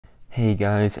Hey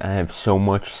guys, I have so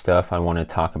much stuff I want to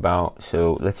talk about,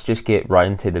 so let's just get right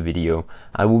into the video.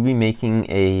 I will be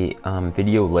making a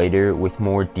video later with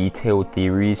more detailed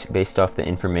theories based off the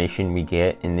information we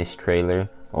get in this trailer,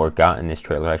 or got in this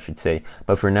trailer I should say.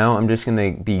 But for now, I'm just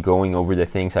going to be going over the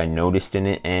things I noticed in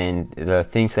it and the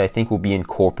things that I think will be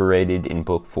incorporated in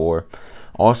book 4.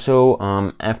 Also,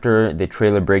 after the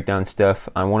trailer breakdown stuff,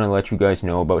 I want to let you guys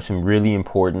know about some really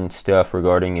important stuff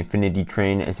regarding Infinity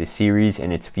Train as a series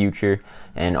and its future,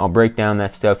 and I'll break down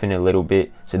that stuff in a little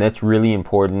bit, so that's really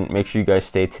important. Make sure you guys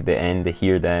stay to the end to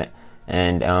hear that.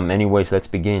 And anyways, let's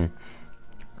begin.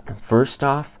 First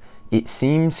off, it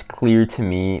seems clear to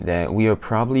me that we are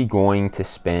probably going to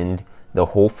spend the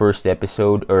whole first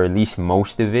episode, or at least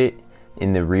most of it,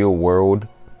 in the real world.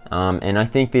 And I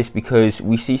think this because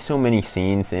we see so many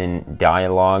scenes and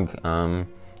dialogue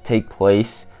take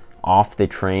place off the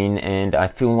train, and I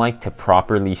feel like to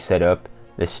properly set up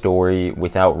the story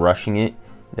without rushing it,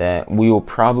 that we will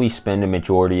probably spend a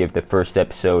majority of the first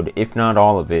episode, if not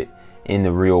all of it, in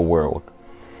the real world.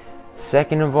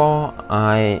 Second of all,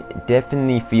 I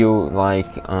definitely feel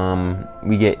like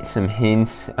we get some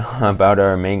hints about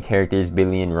our main characters,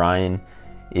 Billy and Ryan.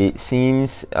 It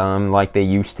seems like they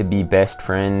used to be best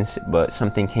friends, but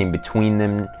something came between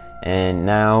them, and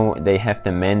now they have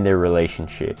to mend their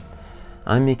relationship.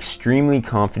 I'm extremely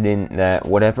confident that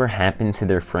whatever happened to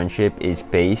their friendship is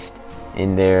based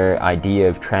in their idea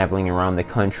of traveling around the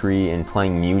country and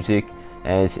playing music,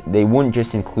 as they wouldn't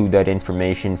just include that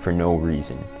information for no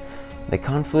reason. The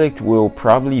conflict will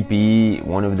probably be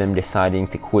one of them deciding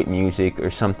to quit music or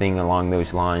something along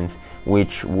those lines,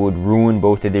 which would ruin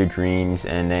both of their dreams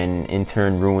and then in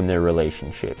turn ruin their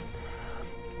relationship.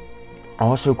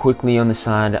 Also, quickly on the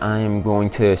side, I am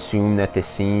going to assume that the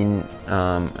scene,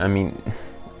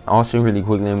 also really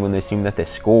quickly, I'm going to assume that the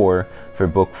score for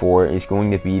book 4 is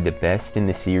going to be the best in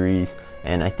the series,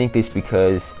 and I think this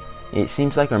because it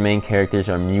seems like our main characters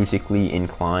are musically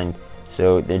inclined.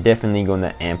 So they're definitely going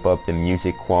to amp up the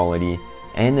music quality,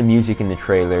 and the music in the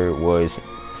trailer was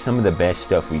some of the best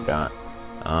stuff we got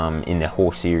in the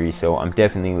whole series, so I'm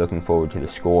definitely looking forward to the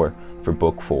score for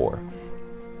book 4.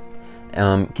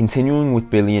 Continuing with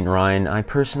Billy and Ryan, I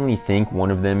personally think one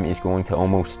of them is going to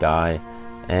almost die,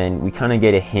 and we kind of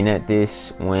get a hint at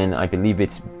this when I believe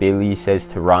it's Billy says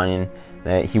to Ryan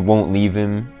that he won't leave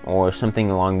him or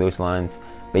something along those lines.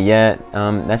 But yeah,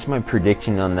 that's my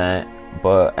prediction on that.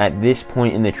 But at this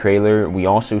point in the trailer, we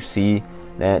also see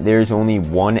that there's only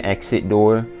one exit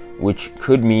door, which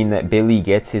could mean that Billy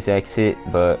gets his exit,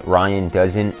 but Ryan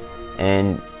doesn't.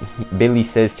 And Billy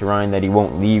says to Ryan that he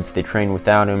won't leave the train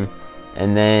without him.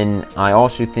 And then I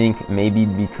also think maybe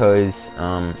because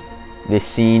this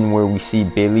scene where we see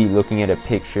Billy looking at a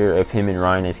picture of him and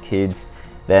Ryan as kids,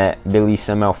 that Billy's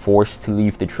somehow forced to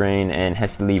leave the train and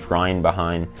has to leave Ryan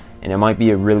behind. And it might be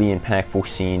a really impactful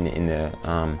scene in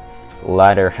the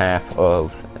latter half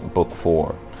of book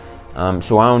 4.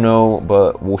 So I don't know,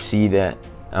 but we'll see that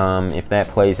if that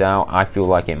plays out. I feel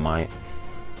like it might.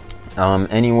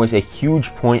 Anyways, a huge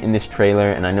point in this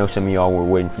trailer, and I know some of y'all were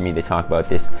waiting for me to talk about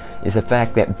this, is the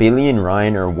fact that Billy and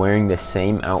Ryan are wearing the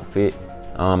same outfit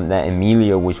that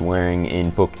Emilia was wearing in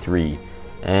book 3.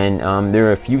 And there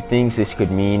are a few things this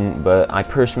could mean, but I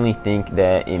personally think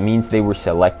that it means they were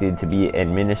selected to be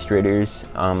administrators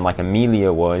like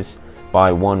Emilia was by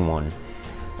 1-1,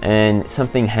 and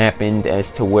something happened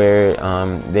as to where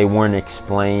they weren't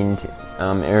explained,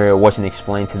 or it wasn't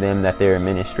explained to them that they're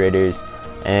administrators,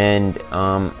 and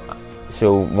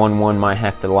so 1-1 might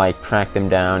have to like track them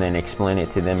down and explain it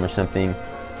to them or something.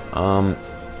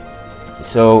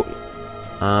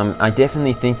 I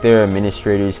definitely think they're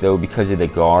administrators though because of the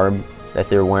garb that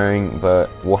they're wearing, but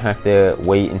we'll have to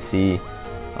wait and see.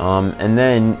 And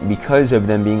then, because of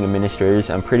them being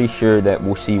administrators, I'm pretty sure that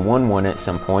we'll see 1-1 at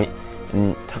some point.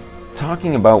 And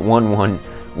talking about 1-1,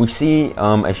 we see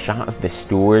a shot of the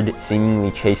steward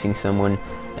seemingly chasing someone.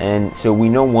 And so we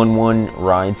know 1-1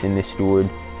 rides in the steward,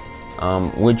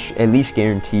 which at least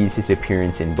guarantees his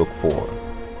appearance in book 4.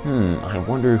 I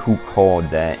wonder who called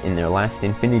that in their last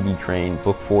Infinity Train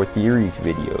book 4 theories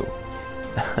video.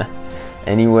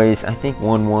 Anyways, I think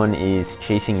 1-1 is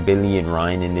chasing Billy and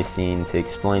Ryan in this scene to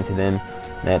explain to them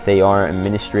that they are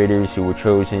administrators who were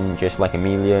chosen just like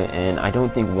Emilia, and I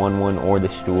don't think 1-1 or the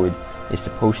steward is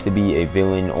supposed to be a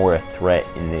villain or a threat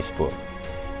in this book.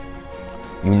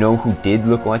 You know who did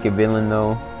look like a villain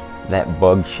though? That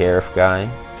bug sheriff guy.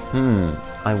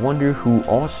 I wonder who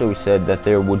also said that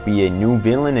there would be a new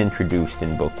villain introduced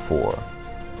in book 4.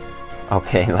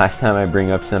 Okay, last time I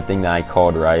bring up something that I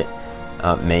called right.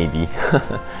 Maybe.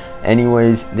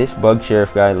 Anyways, this Bug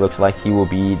Sheriff guy looks like he will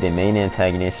be the main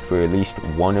antagonist for at least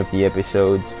one of the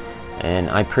episodes, and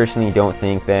I personally don't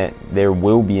think that there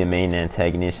will be a main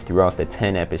antagonist throughout the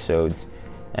 10 episodes,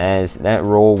 as that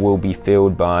role will be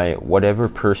filled by whatever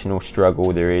personal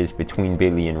struggle there is between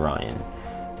Billy and Ryan.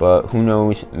 But who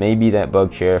knows, maybe that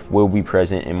Bug Sheriff will be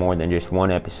present in more than just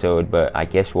one episode, but I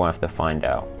guess we'll have to find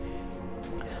out.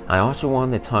 I also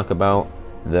wanted to talk about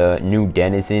the new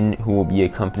denizen who will be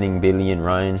accompanying Billy and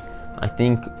Ryan. I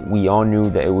think we all knew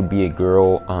that it would be a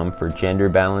girl for gender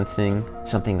balancing,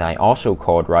 something that I also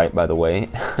called right, by the way.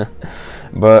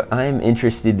 But I am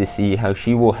interested to see how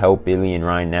she will help Billy and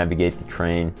Ryan navigate the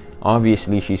train.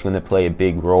 Obviously, she's going to play a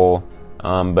big role,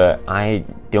 but I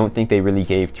don't think they really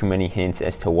gave too many hints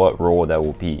as to what role that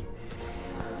will be.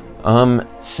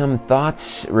 Some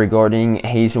thoughts regarding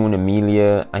Hazel and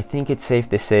Amelia. I think it's safe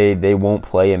to say they won't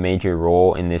play a major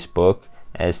role in this book,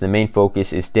 as the main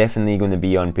focus is definitely going to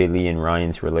be on Billy and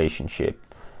Ryan's relationship.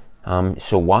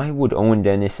 So why would Owen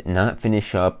Dennis not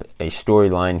finish up a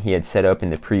storyline he had set up in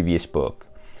the previous book?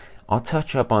 I'll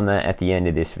touch up on that at the end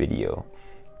of this video.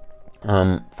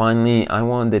 Finally, I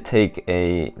wanted to take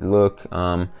a look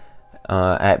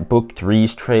at Book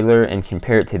 3's trailer and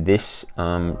compare it to this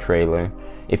trailer.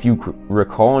 If you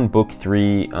recall, in Book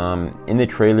 3, in the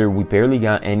trailer, we barely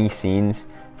got any scenes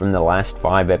from the last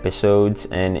 5 episodes,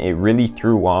 and it really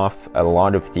threw off a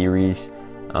lot of theories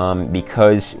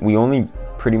because we only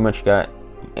pretty much got,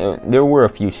 there were a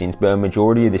few scenes, but a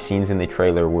majority of the scenes in the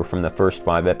trailer were from the first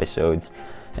 5 episodes,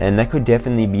 and that could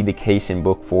definitely be the case in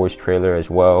Book 4's trailer as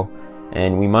well,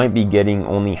 and we might be getting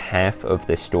only half of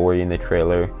the story in the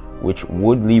trailer, which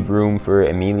would leave room for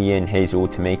Amelia and Hazel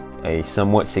to make a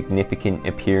somewhat significant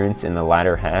appearance in the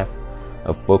latter half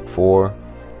of Book 4.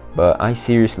 But I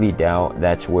seriously doubt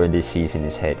that's where this season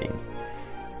is heading.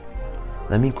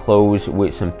 Let me close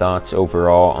with some thoughts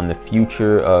overall on the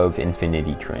future of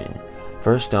Infinity Train.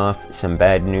 First off, some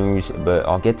bad news, but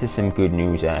I'll get to some good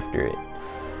news after it.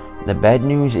 The bad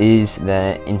news is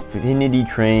that Infinity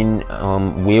Train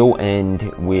will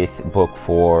end with Book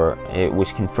 4. It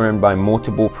was confirmed by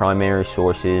multiple primary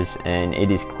sources, and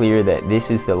it is clear that this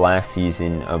is the last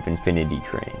season of Infinity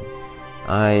Train.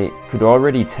 I could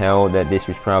already tell that this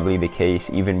was probably the case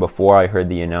even before I heard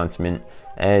the announcement,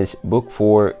 as Book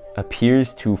 4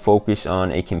 appears to focus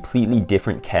on a completely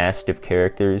different cast of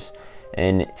characters,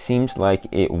 and it seems like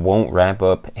it won't wrap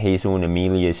up Hazel and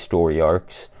Amelia's story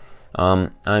arcs.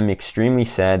 I'm extremely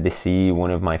sad to see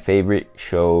one of my favorite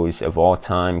shows of all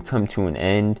time come to an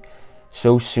end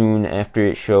so soon after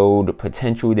it showed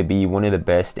potential to be one of the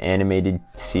best animated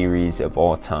series of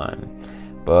all time.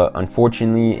 But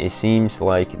unfortunately, it seems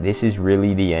like this is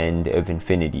really the end of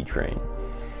Infinity Train.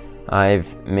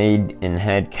 I've made and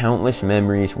had countless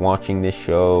memories watching this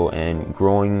show and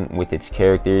growing with its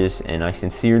characters, and I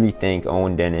sincerely thank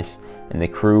Owen Dennis and the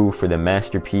crew for the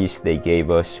masterpiece they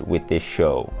gave us with this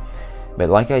show. But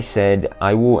like I said,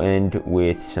 I will end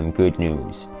with some good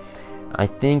news. I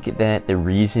think that the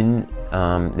reason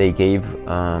they gave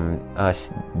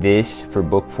us this for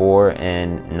Book 4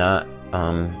 and not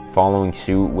following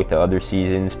suit with the other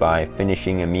seasons by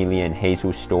finishing Amelia and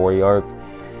Hazel's story arc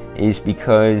is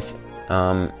because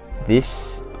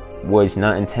this was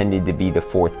not intended to be the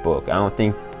 4th book. I don't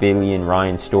think Billy and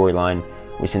Ryan's storyline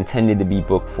was intended to be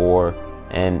Book 4,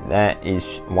 and that is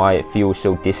why it feels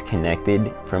so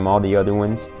disconnected from all the other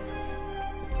ones.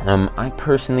 I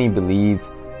personally believe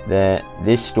that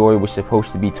this story was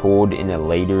supposed to be told in a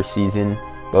later season,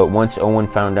 but once Owen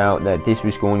found out that this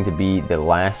was going to be the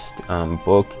last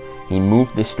book, he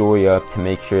moved the story up to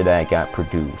make sure that it got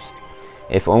produced.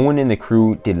 If Owen and the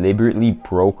crew deliberately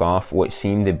broke off what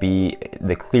seemed to be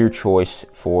the clear choice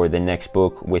for the next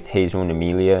book with Hazel and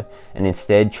Amelia, and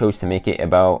instead chose to make it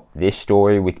about this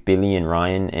story with Billy and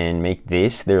Ryan and make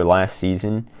this their last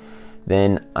season,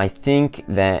 then I think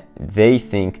that they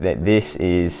think that this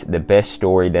is the best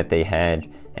story that they had,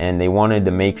 and they wanted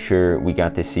to make sure we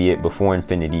got to see it before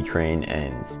Infinity Train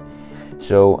ends.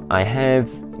 So I have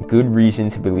good reason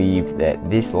to believe that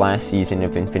this last season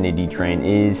of Infinity Train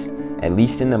is, at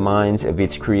least in the minds of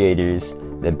its creators,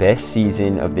 the best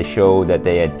season of the show that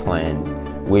they had planned,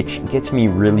 which gets me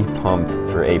really pumped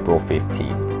for April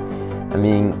 15th. I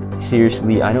mean,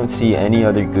 seriously, I don't see any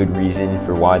other good reason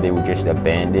for why they would just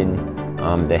abandon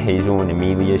the Hazel and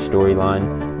Amelia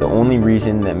storyline. The only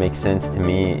reason that makes sense to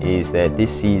me is that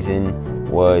this season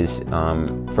was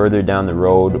further down the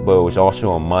road, but it was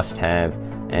also a must-have,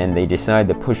 and they decided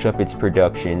to push up its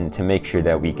production to make sure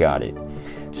that we got it.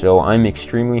 So I'm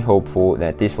extremely hopeful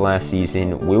that this last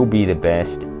season will be the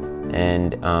best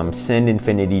and send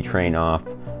Infinity Train off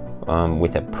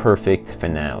with a perfect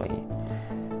finale.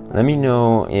 Let me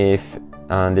know if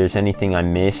there's anything I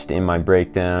missed in my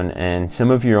breakdown and some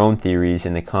of your own theories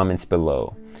in the comments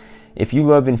below. If you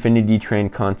love Infinity Train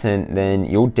content, then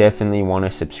you'll definitely want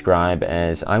to subscribe,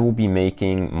 as I will be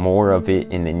making more of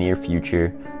it in the near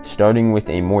future, starting with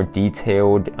a more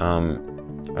detailed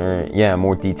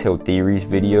more detailed theories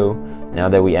video now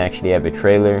that we actually have a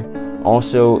trailer.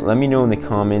 Also, let me know in the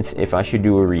comments if I should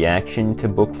do a reaction to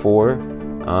book 4,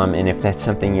 and if that's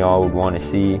something y'all would want to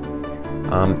see.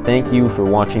 Thank you for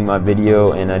watching my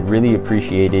video, and I'd really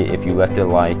appreciate it if you left a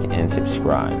like and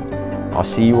subscribe. I'll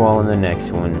see you all in the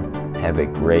next one. Have a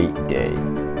great day.